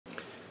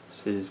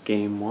This is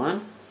game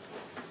one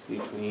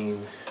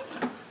between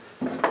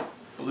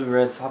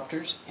blue-red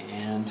Thopters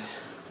and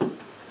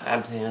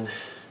Abzan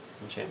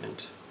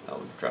enchantment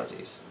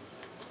Eldrazi's.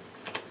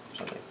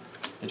 Something.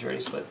 Did you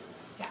already split?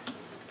 Yeah.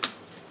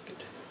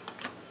 Good.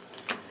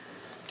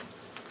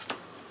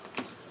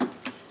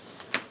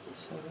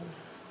 7.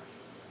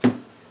 Okay.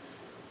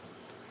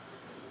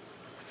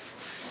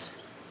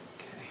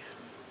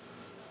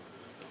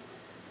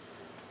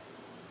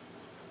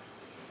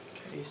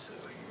 Okay, so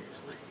here's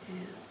my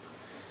hand.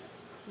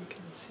 You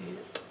can see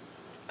it.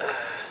 I don't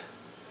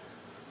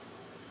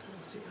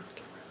see it on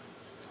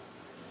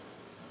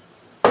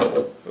camera.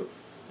 Oh.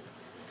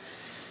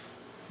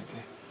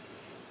 Okay.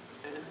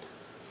 And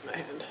my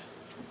hand.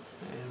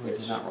 And we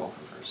did not roll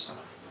for first, so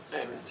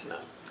I'm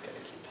not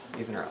gonna keep.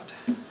 even round.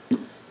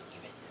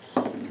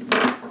 Alright,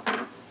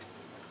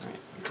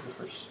 you go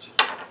first.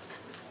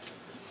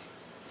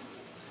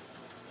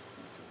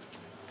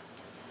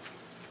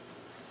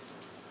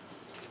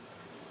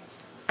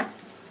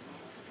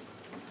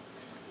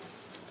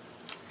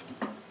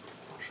 I'll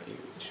show you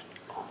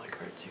all my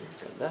cards here.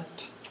 Got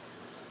that.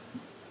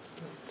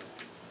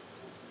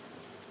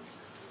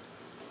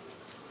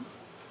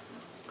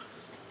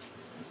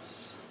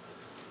 This.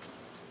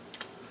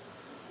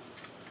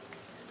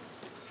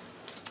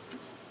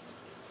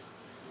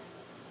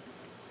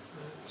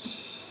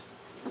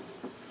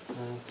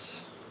 That,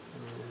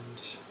 and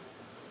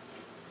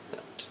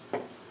that.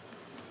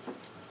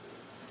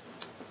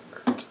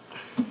 Right.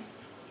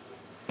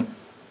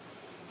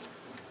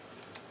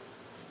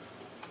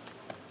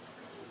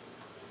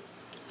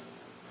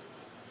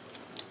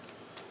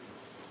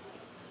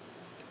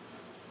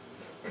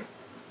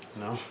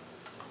 No.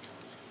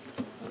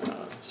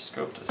 Just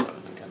go up to 7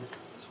 again.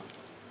 That's fine.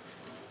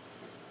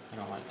 I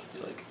don't want it to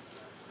be like,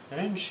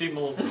 and she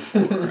molded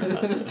before, and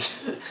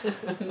that's it.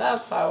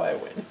 That's how I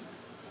win.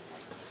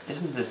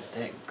 Isn't this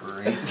deck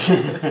great?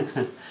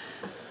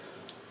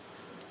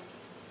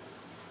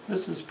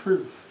 This is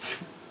proof.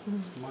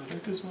 My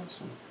deck is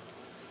awesome.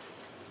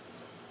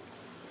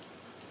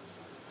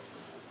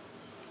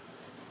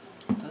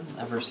 It doesn't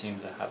ever seem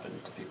to happen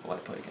to people I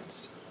play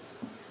against.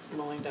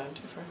 Mulling down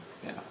too far.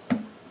 Yeah.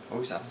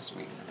 Always happens to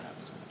me, never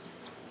happens to me.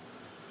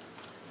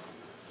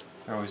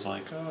 They're always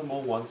like, oh,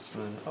 mull once,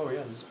 and then, oh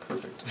yeah, this is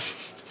perfect.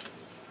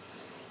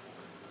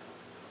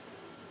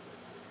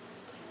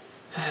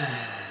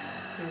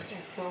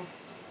 Okay, well,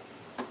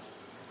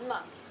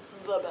 not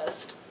the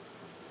best,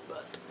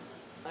 but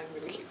I'm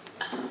gonna keep.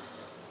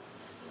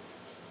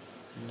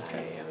 Okay. I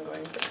am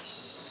going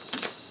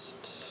first.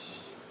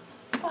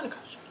 On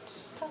construct.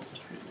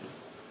 Faster.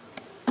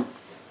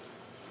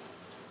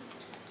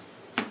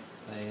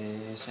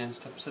 Play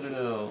Sandstep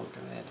Citadel.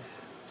 Go ahead.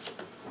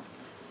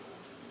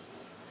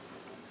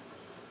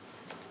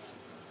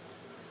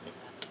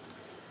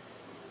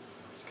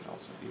 This could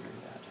also be very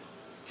bad.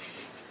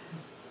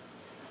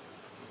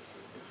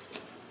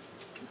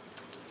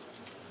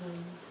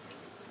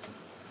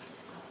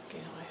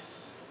 Gain a life.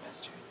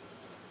 Best turn.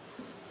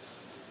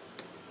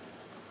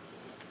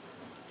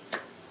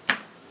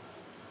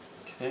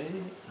 Okay,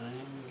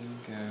 I'm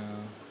gonna go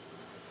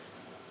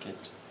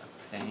get a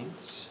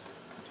paint.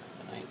 Put down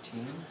the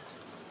 19.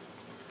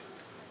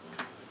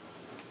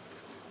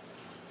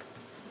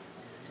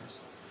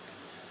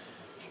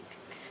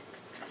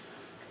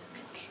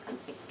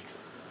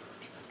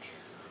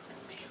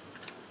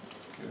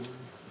 Go.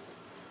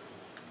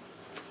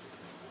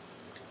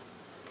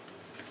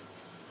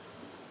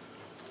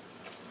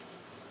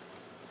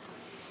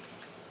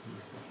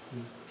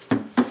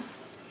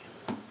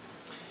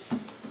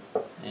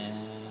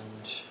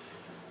 And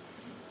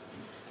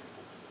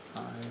I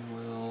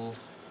will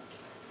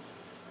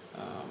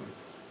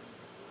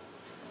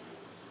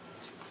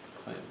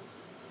play a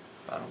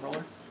battle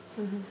roller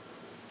and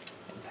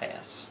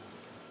pass.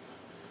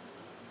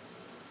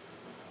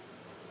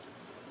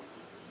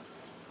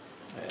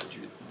 I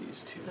drew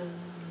these two.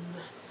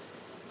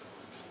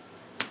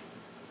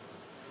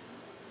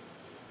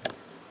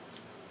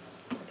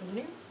 Put them in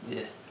here.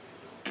 Yeah.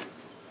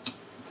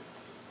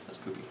 That's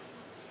poopy.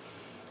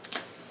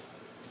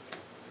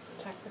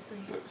 Attack for 3.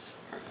 Good.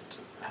 Alright,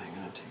 I'm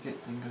gonna take it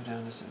and go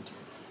down to 17.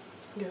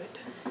 Good.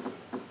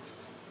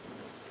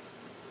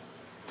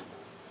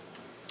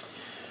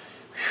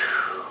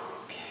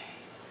 Okay.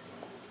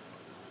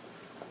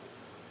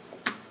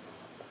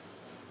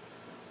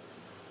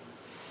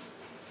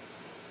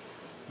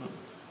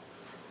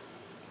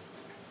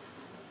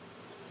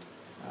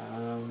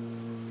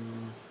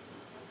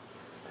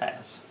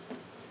 Pass.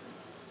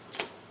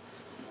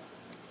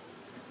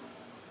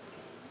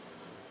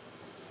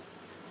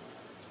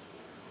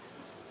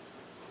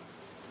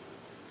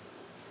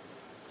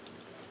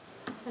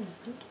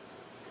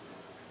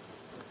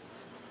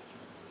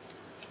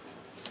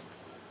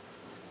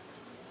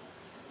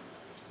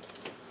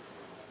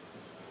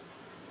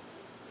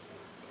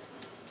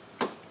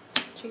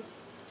 Chief.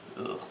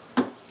 Ugh.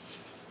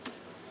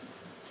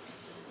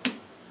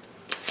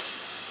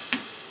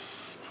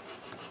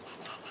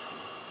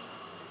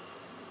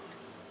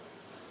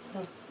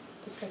 Oh,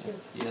 this guy too.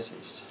 He has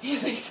haste. He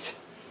has haste.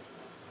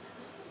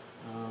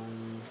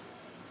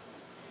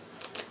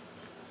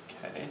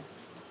 Okay.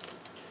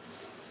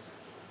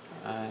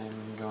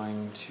 I'm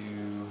going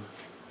to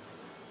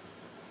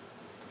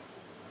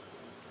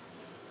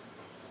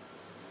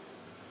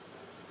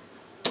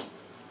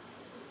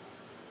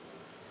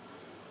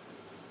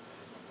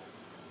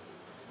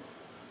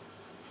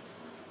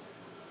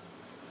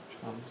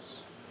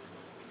one's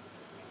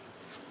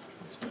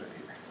better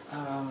here.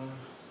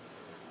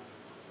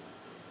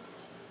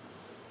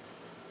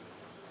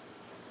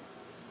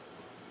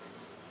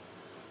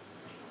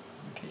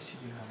 In case you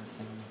do have a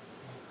thing.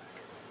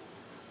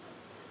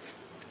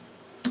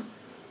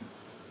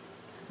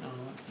 No,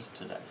 just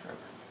to die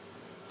forever.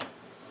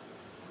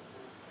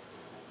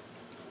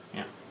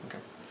 Yeah, okay.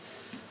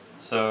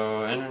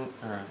 So I'm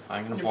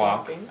gonna You're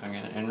block. blocking. I'm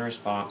gonna in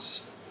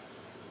response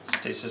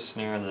stasis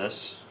snare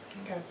this.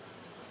 Okay.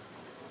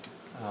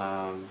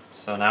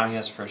 So now he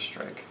has first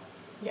strike.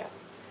 Yeah.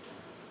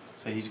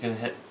 So he's gonna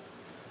hit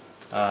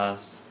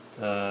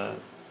the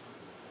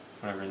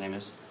whatever his name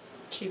is,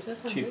 Chief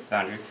of Chief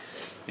Foundry,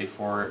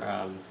 before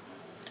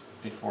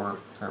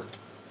her,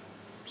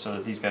 so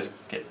that these guys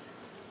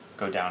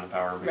go down in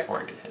power before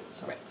I get hit.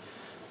 So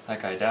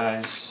that guy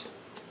dies,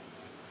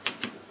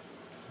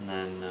 and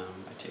then I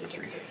take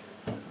 3.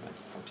 I'm at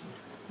 14.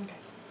 Okay.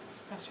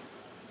 Faster.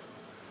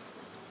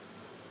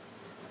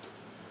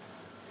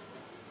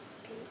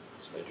 Okay,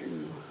 so I do.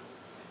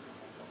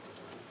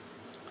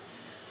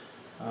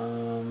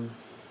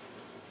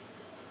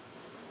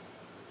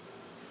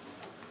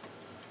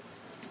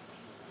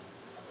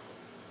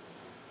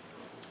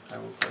 I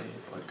will play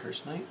Blood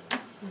Curse Knight.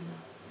 Mm-hmm.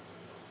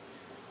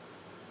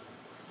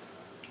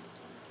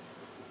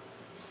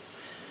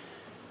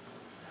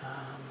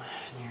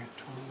 And you're at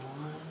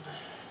 21.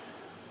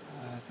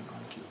 I think I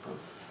want to keep both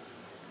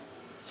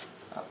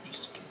up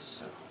just in case,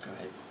 so go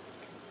ahead.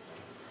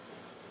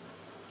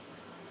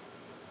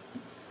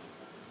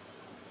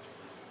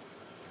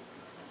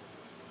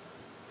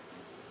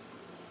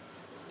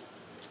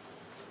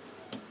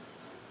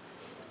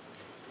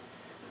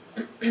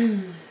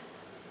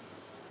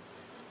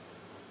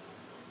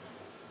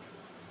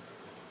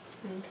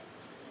 Okay.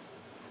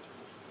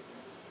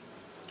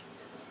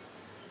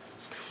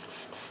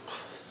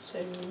 So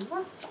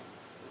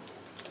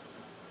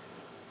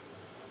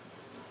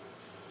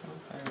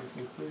Don't fire with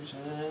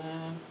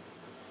conclusion.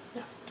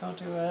 No. Don't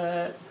do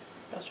it.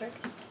 Bell strike.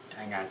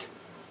 Dang it.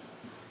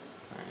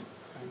 Alright,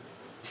 fine.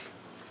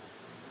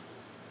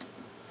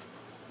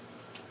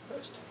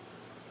 First.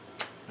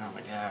 Oh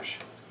my gosh.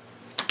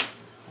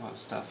 A lot of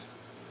stuff.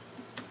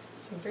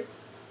 Swing 3. Okay,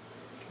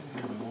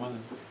 more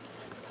than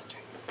Bell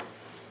strike.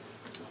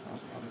 that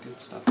was a lot of good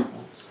stuff at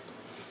once.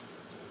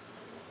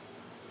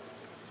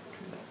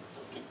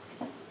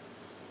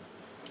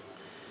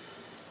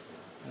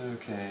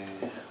 Okay,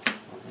 and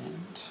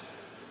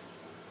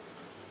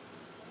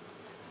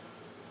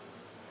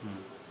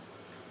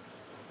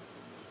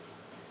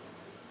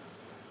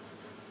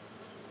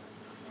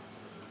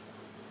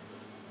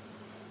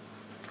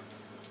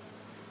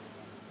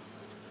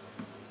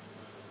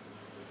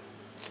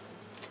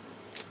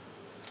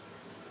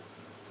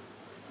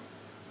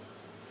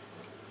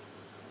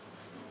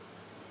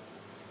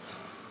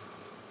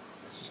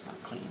it's just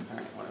not clean.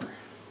 Alright, whatever.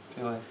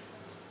 Feel like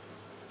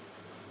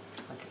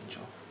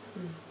Archangel.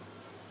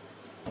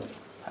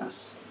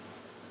 Pass.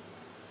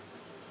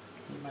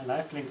 Need my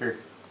life linker.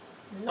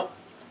 Nope.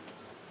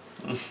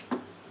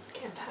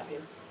 Can't have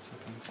you. So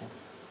painful.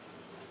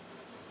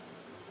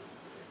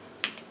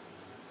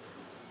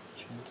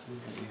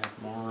 Chances that you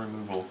have more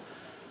removal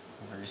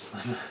are very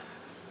slim.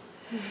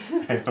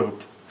 I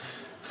hope.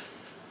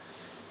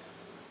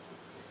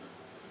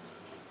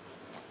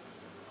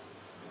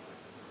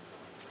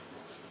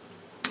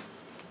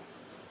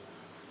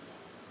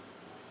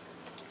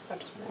 Stop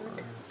just Or,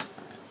 work.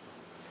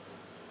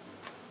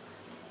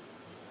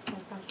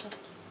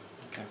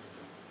 okay.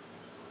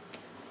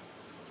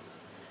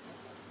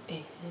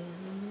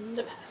 And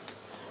a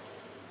pass.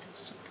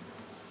 So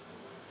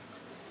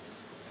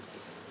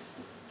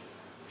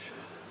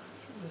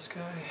this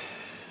guy.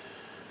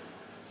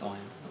 That's all I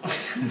know.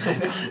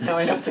 Now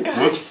I know it's a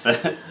guy. Whoops. Dang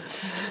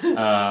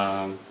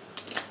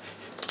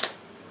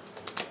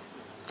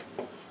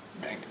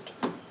it.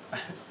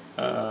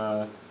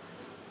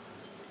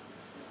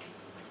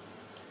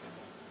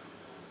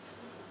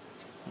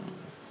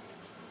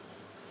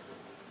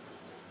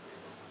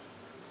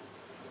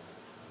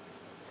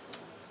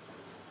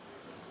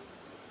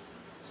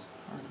 It's a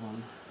hard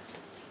one.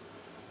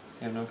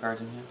 You have no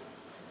cards in hand?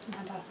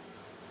 Not bad.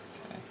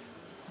 Okay.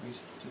 At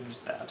least there's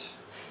that. So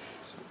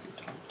if you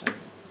top deck,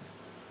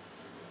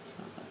 it's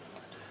not that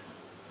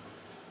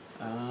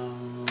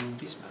bad.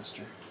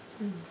 Beastmaster.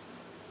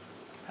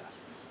 Pass.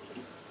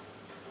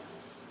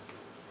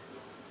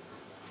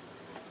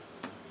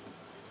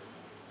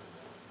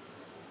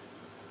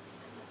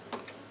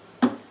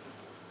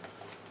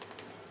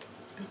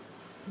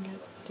 Yeah,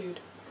 dude.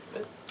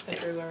 But I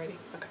drew already.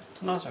 Okay.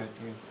 No, sorry,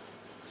 you.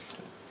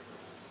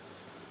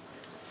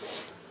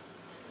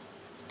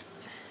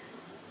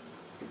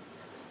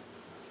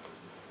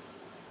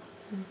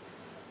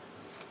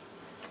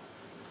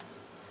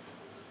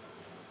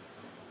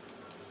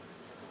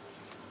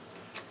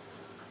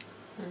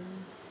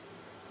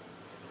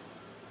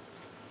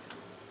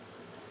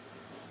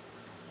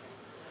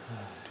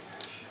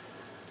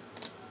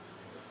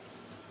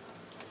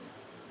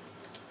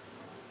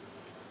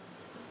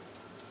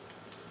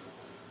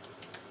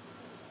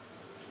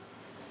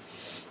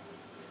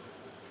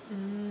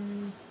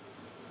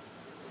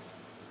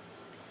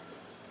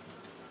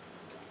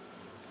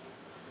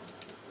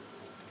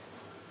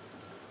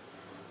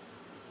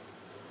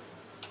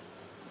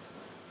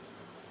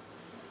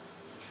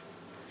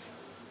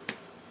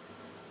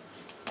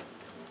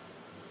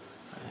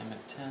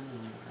 10,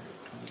 and you are at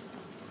 21.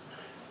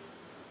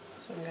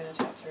 So I'm gonna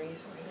tap 3,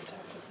 so we're gonna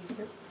tap with these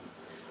 3.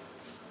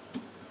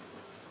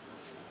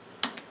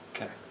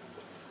 Okay.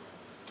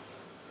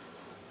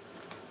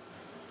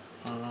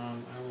 I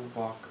will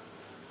walk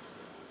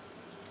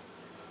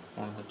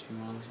one of the 2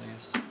 ones, I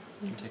guess,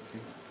 and take 3.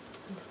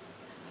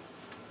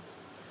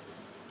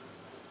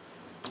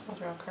 I'll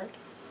draw a card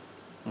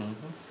Mm-hmm.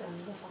 from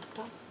the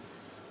Thopter.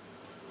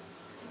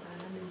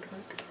 Slam and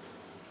torque.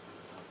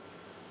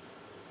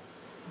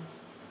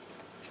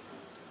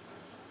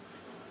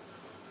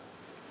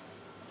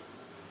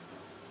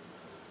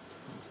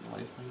 That's the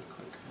life one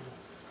quick.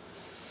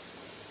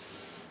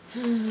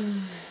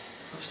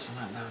 Oops, I'm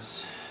not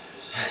nose.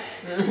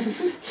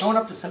 Going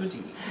up to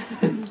 17.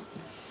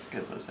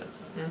 Guess I said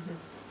so.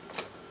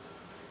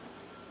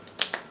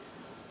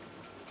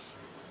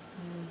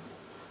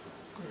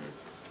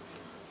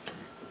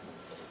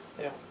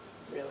 I don't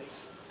really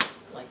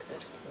like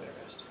this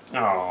Thopters.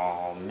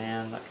 Oh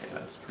man, okay,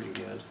 that's pretty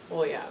good.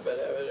 Well, yeah, but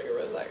I wish I could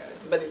rest that guy.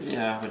 But it's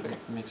Yeah, but it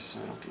makes so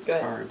I don't Go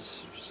get ahead.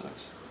 cards, which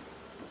sucks.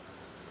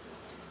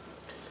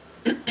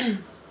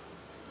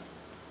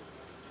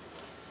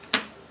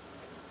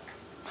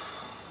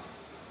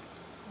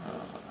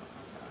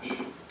 Gosh,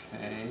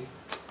 okay.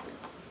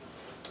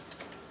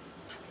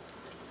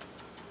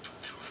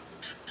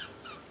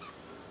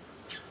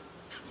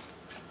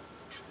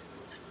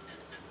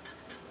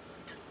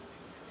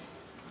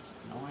 It's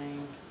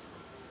annoying.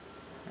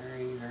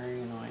 Very,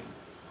 very annoying.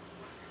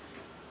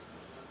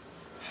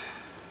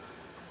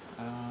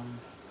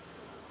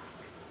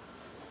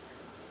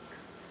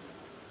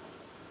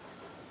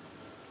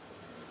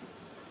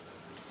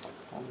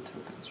 All the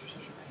tokens are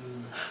such a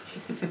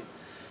pain.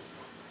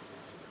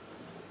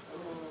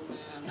 Oh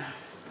man,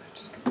 I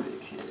just got a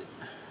big hit.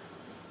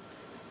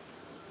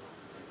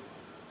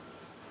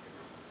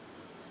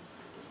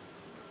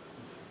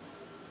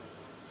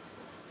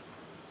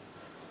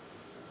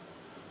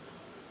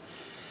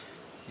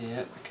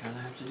 Yep, I kind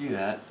of have to do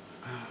that.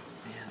 Oh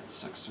man, it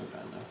sucks so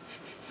bad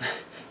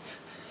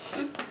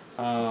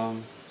though.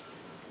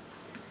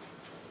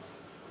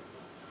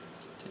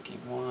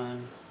 Taking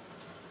 1,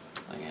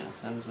 playing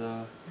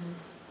Anafenza,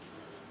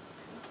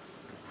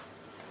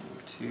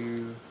 playing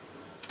 2,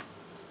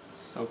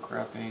 soak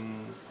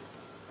wrapping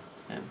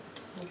him.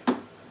 okay.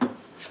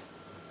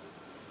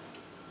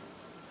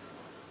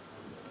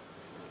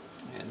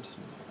 And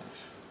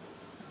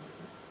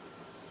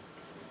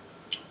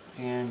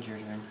and your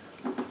turn.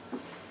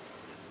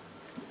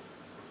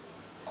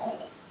 Oh.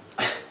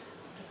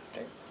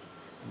 Thopter.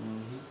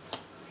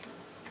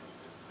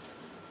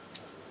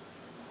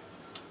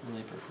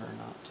 Really prefer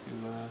not to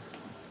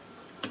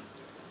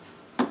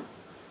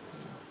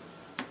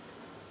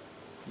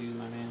use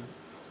my man.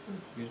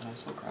 Use my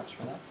silk crops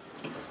for that.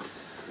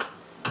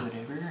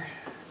 Whatever.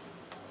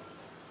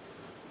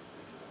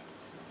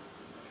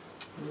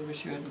 I really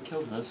wish you hadn't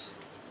killed this.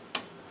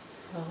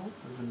 Well.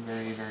 Would have been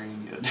very, very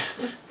good.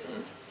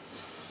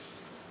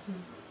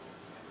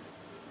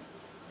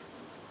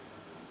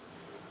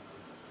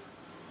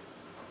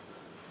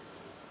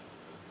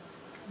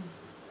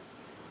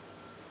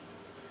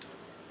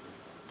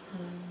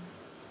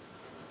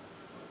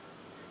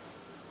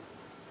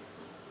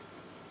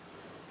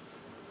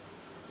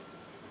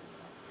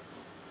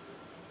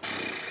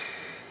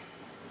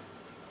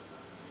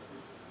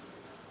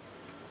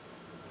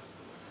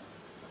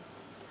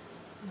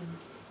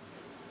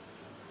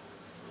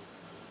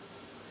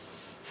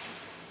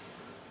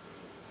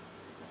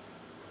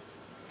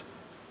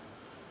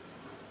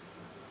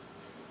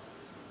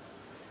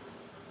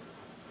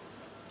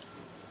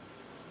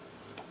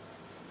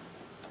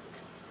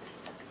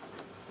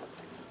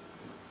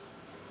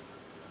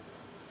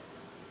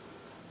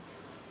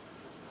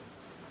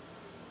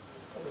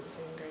 Still doesn't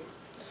seem great.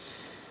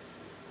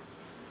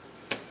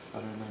 It's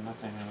better than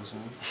nothing, I was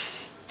saying.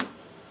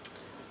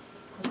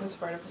 With this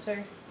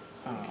Artificer,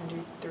 Oh. you can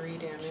do 3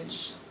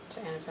 damage to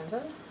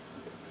Anafenza.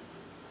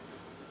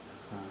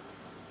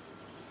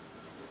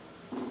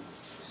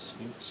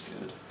 Seems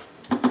good.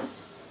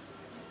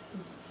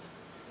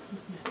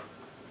 It's meh.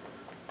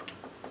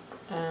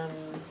 I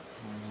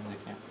mean, they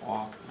can't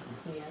walk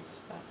now.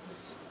 Yes, that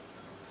was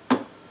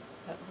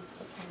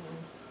the plan.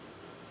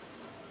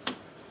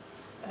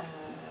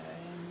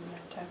 I'm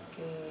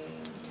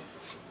attacking.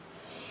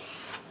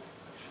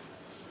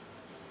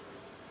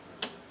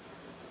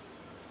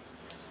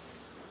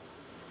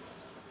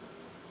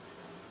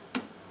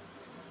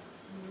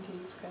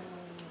 These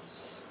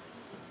guys.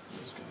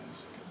 These guys.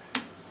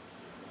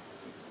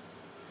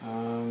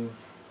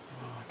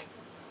 Okay.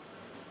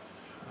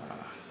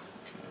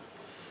 Okay.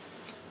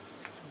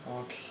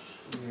 Walk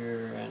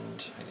here, and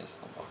I guess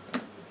I'll walk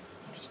that.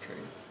 I'll just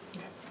trade.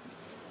 Okay.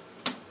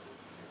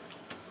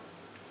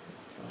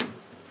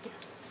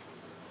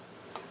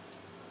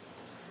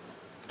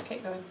 Okay,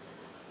 go ahead.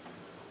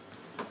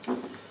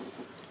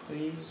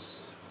 Please,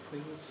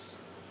 please.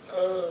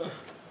 God.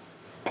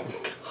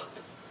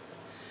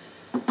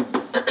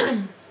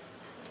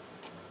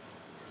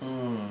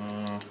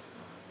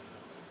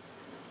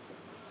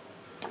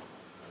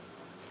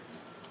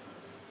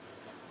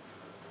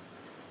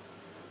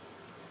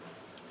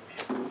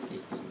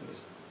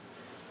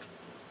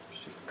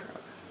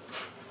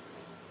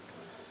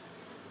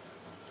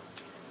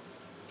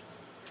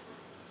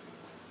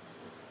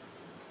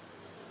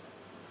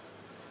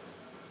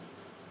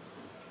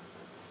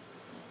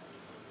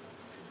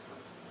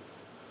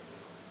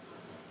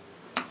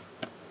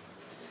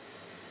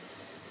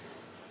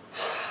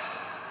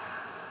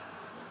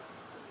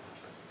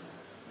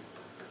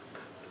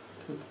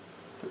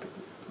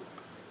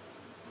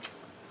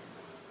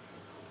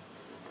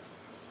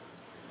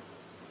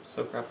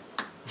 So crap.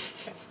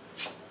 Okay.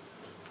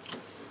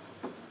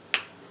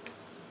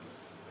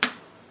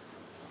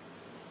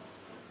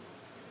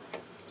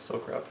 So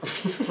crap.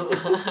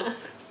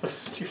 So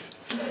stupid.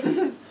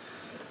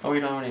 Oh, we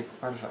don't have any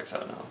artifacts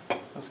out now.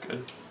 That's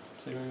good.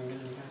 So you don't even get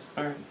any guys.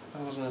 Alright,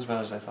 that wasn't as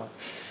bad as I thought.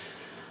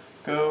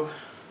 Go.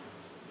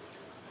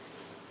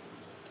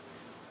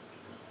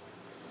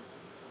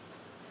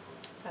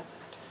 That's sad.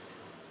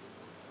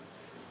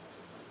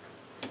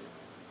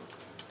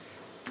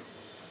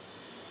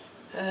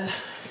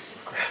 So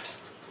grabs.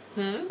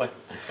 Hmm? It's like,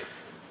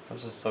 I'm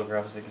just so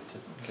grabs to get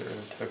rid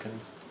of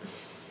tokens.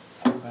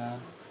 So bad.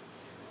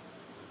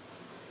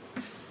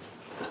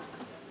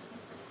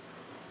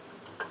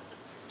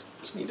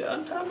 Just need to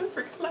untap my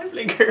freaking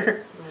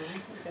lifelinker. I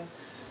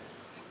guess.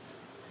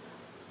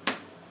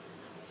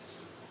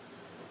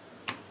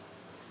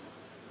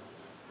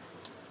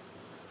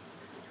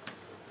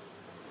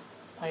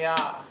 Oh yeah.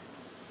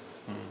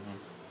 Mm-hmm.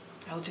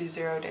 I'll do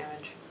 0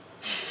 damage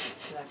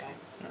to that guy.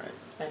 Alright.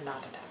 And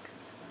not attack.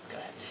 Go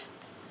ahead.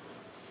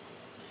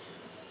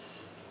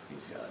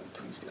 Please God,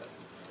 please God.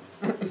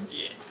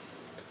 Yeah.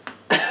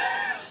 We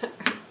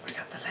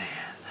got the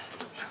land.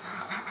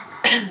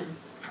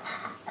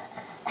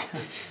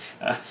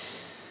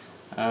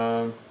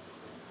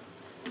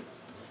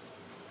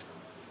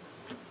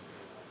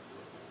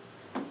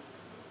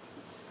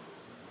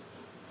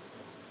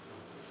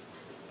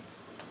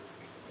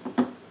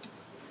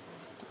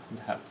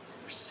 Not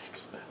for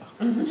 6 though.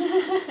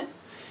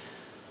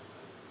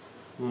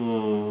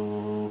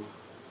 Oh,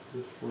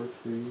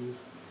 4/3.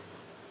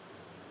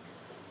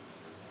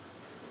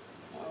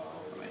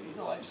 Oh, I need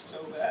the life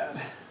so bad.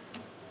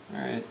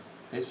 Alright,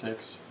 pay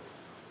 6.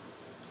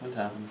 What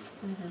happened?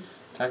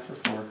 Attack for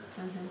 4,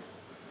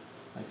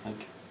 I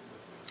think.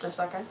 Just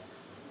that guy?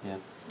 Yeah.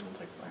 I'll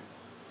take 4.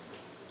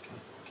 Okay,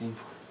 game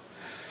 4.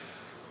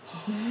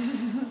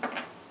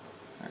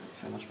 Alright,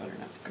 feel much better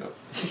now. Go.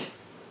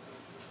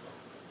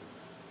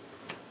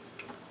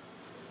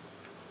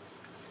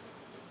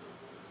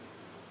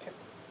 Okay.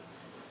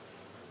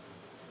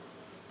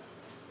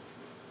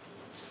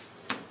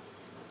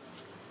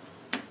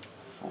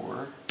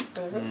 4.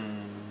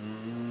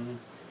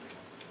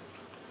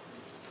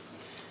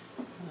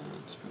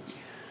 Spooky.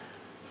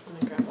 And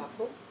then grab black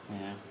hole.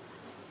 Yeah.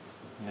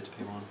 You had to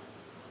pay 1.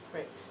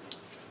 Right.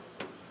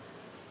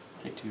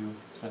 Take 2,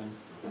 7.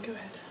 Go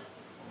ahead.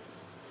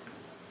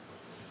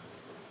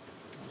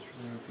 I was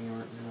really hoping you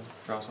weren't gonna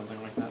draw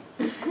something like that.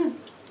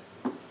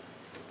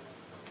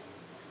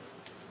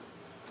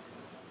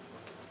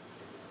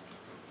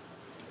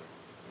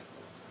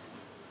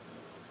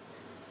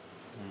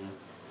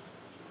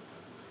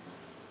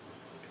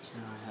 Because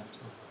now I have to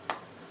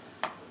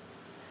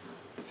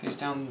face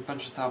down a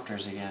bunch of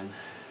Thopters again.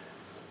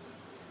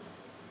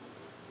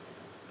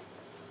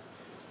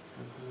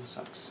 It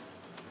sucks.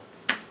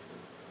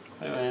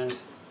 Play land.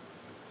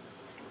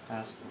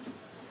 Pass.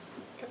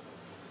 Okay.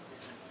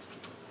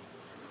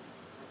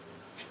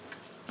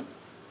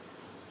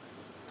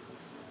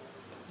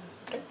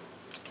 Okay.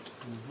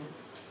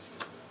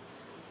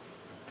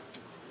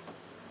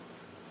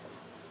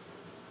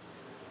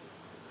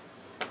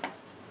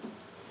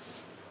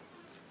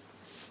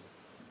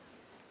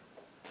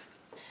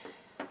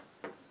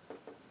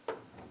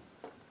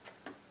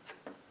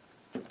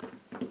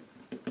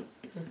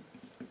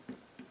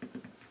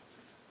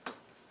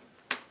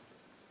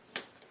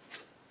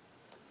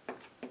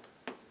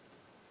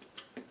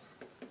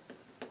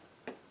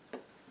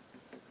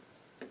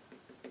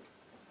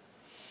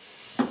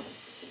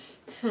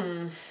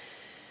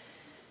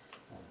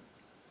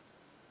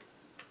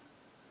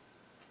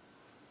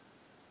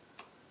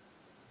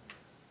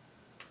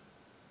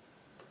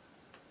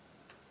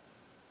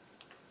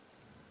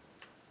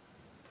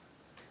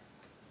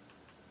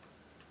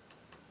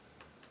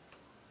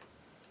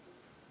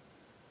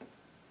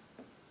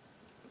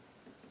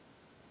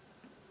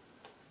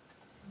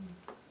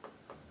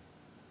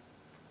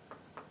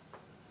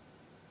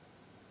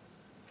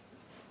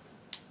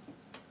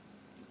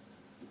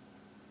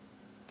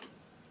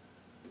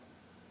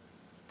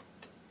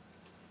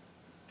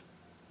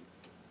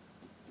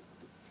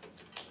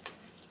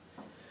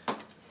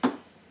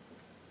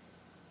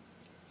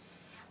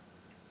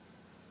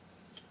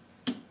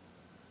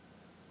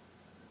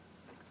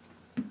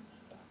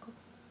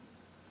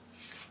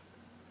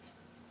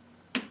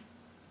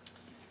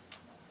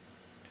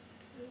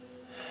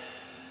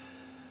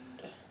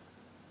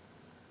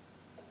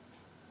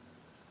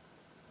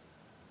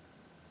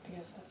 I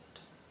guess that's it.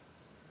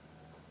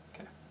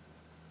 Okay.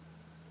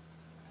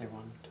 Pay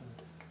 1 to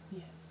attack.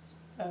 Yes.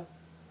 Oh, right.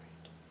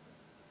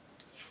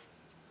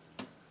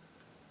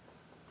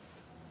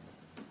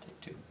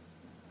 Take 2.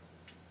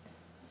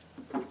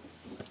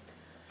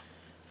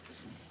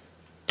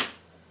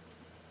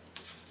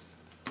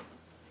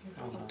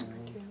 You Oh, have one for 2.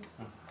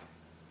 oh,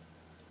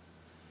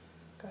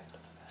 Go ahead.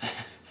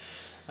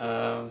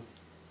 okay.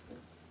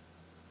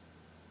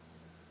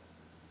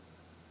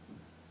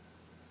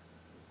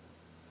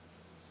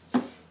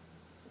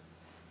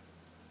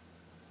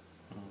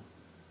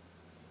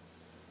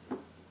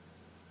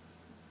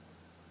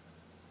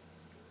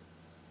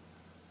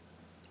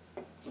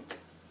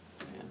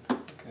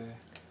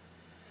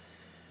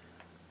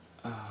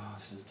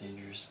 this is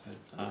dangerous, but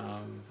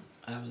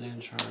Abzan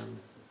Charm.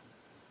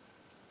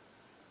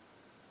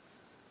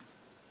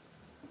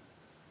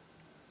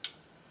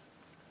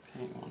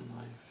 Paying 1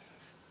 life.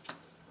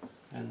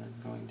 And then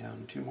going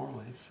down 2 more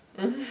life.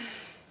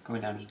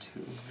 Going down to 2,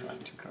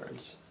 drawing 2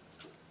 cards.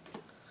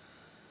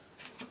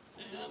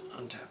 And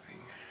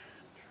untapping.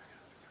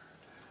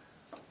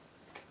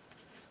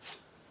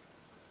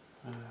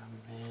 Oh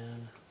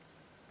man.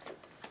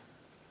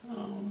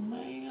 Oh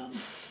man.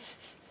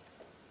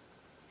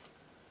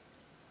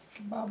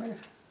 Bobby.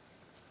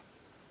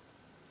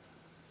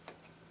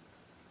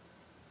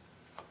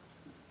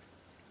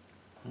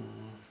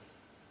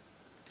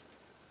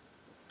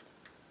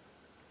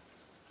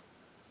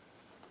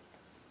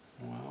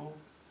 Well,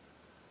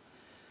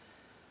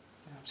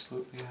 I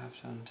absolutely have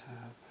to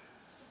untap.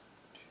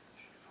 2,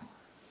 3, 4,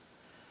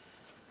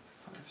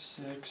 5,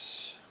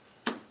 6.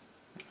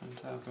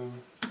 Untap him.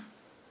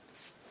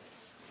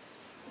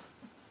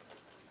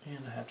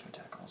 And I have to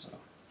attack also.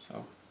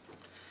 So,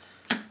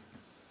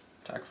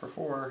 attack for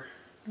 4.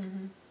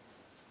 Mm-hmm.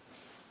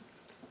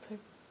 Okay.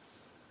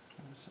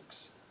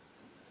 6.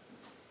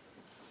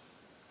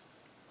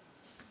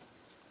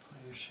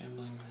 Play your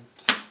Shambling Mint.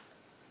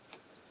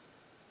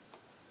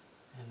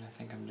 And I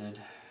think I'm dead.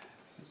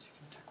 Because you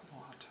can attack with a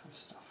lot of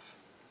stuff.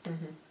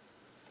 Mm-hmm.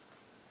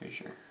 Pretty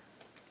sure.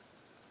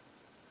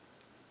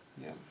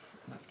 You have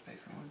enough to pay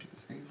for 1, 2,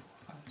 3,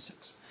 4, 5,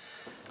 6.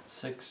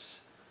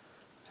 6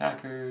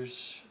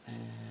 attackers,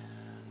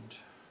 and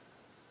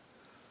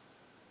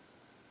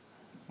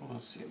well,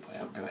 let's see it play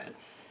out. Go ahead.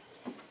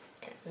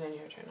 Okay, and then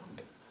your turn. I'll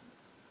go.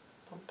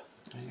 Bump.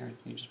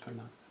 You just put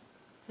him out.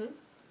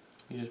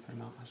 You just put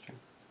him out last turn.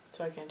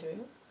 So I can't do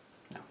it?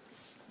 No.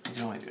 You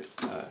can only do it if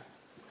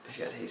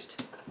you had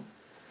haste.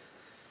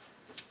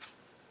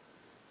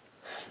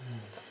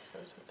 That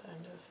was at the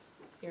end of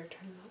your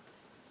turn.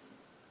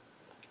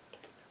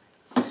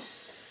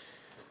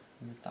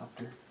 Your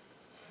Thopter.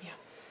 Yeah.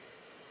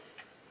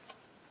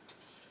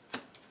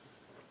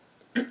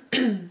 If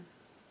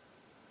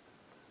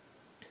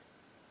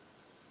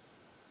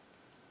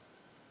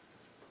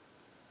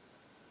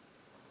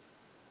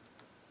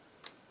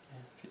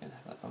you didn't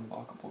have that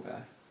unblockable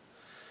guy,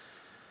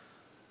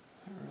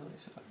 that really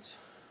sucks.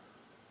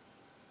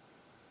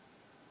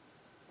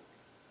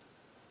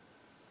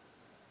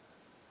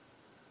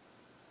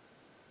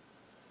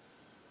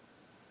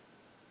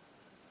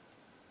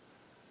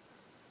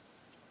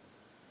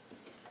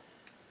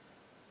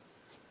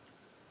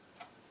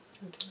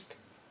 Okay.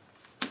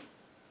 Do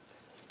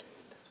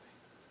it this way.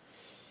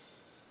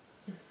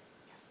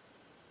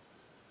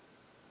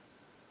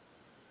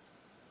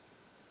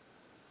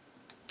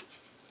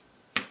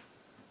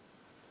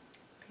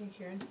 Okay,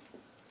 Kieran.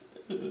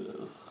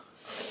 Ugh.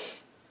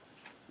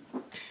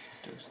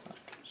 Those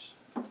Thopters.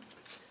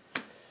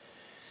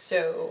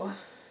 So,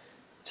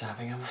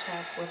 Tapping him.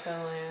 tap with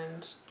a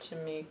land to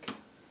make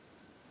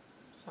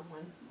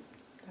someone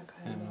that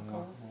kind And of local.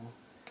 unblockable.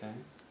 Okay.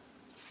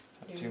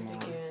 Tap Do 2 it more.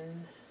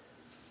 again.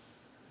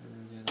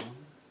 Never get on.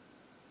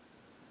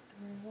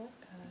 Or that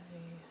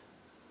guy.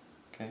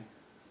 Okay.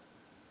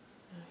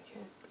 No, I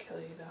can't kill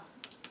you though.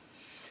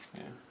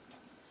 Yeah.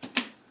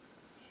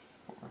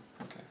 4.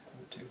 Okay.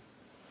 2.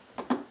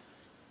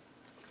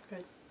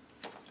 Good.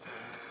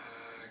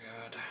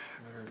 God. I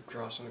better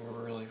draw something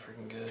really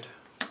freaking good.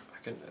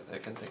 I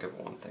can think of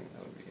one thing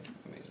that would be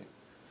amazing.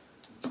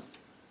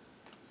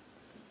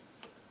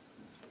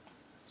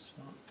 It's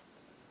not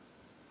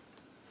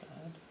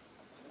bad.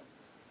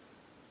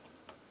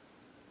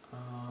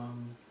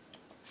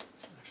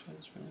 Actually,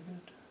 it's really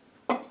good.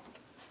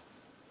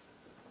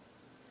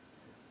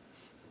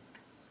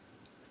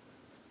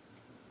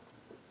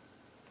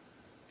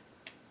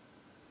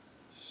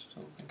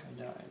 Still think I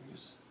die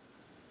because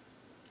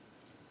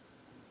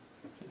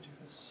I have to do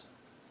this.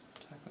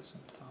 Attack with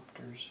some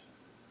Thopters.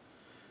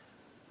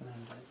 And then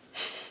I'm dead.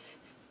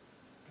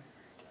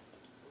 Very dead.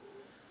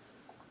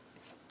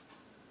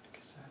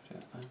 Because I have to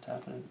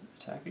untap and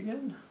attack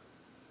again?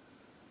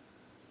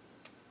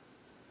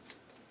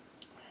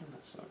 Man,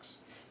 that sucks.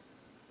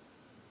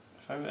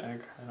 If I would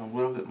had a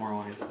little bit more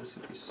life, this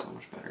would be so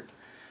much better.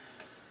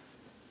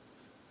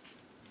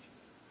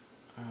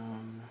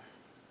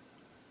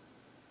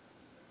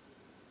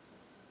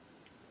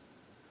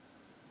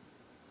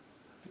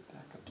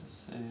 Back up to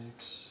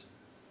 6.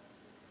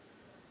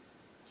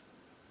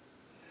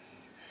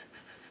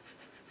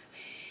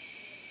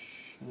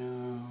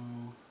 No.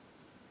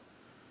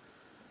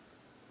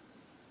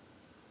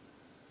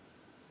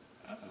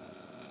 Gosh,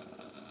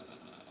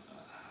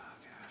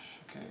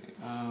 okay.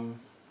 I don't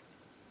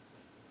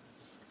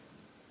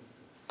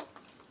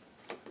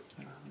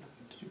have enough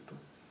to do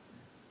both.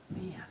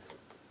 Man.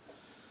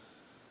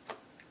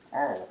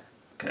 Oh.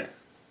 Okay.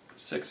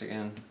 6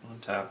 again on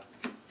tap.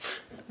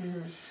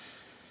 Mm-hmm.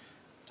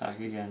 Attack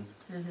again.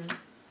 Mm-hmm.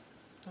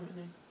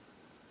 Summoning.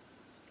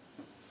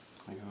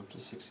 I go up to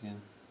 6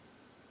 again.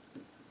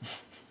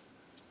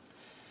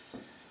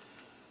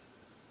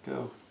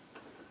 Go.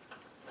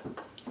 I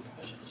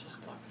should have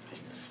just blocked my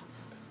hair.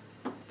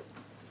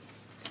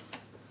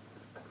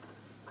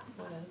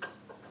 What else?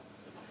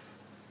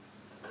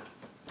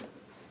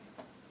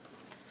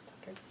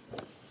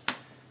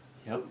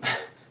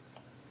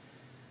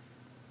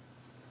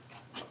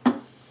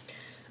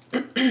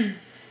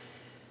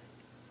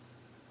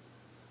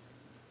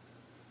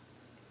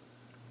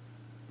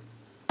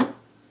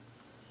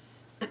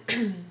 Oh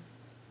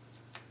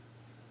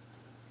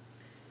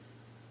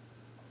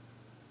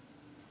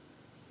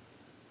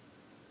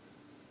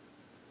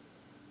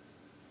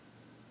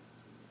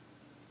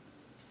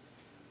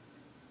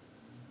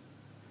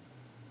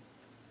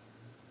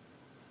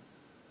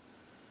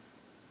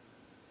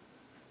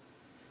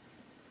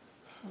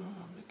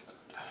my god.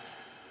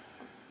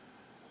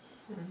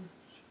 Mm.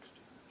 6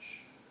 inch.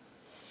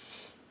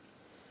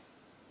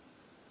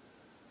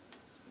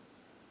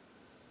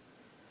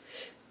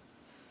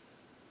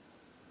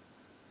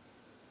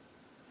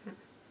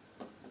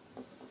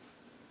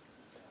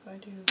 So I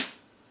do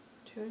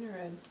 2 in a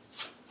red,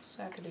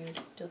 sack a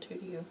dude, deal 2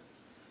 to you.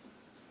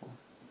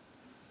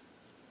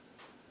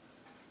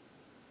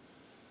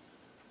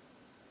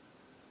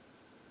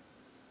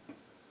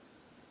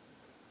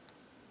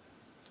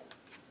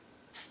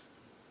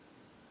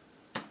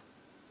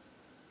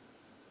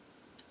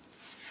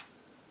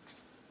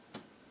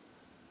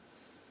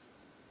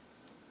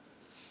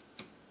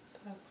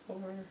 Top 4.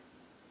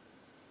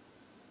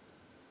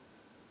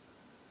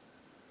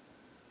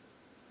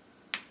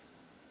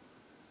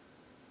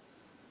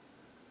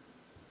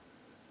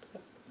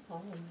 All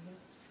of them, I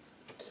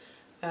guess.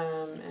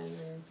 And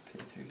then Pay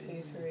 3.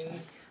 Pay 3.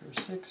 Attack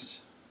for 6.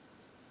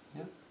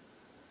 Yep.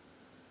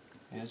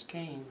 There's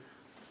game.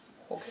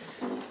 Okay.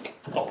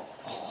 Oh.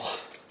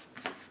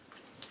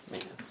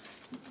 Man.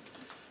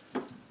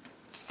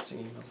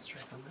 Singing about the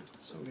strike on that.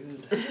 So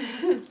good.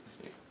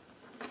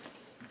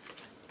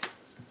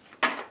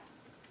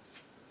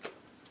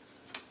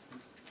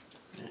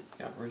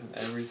 Got rid of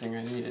everything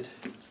I needed.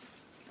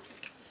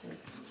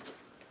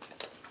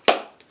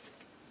 Okay.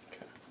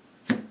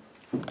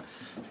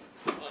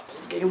 Well, that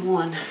was game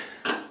 1.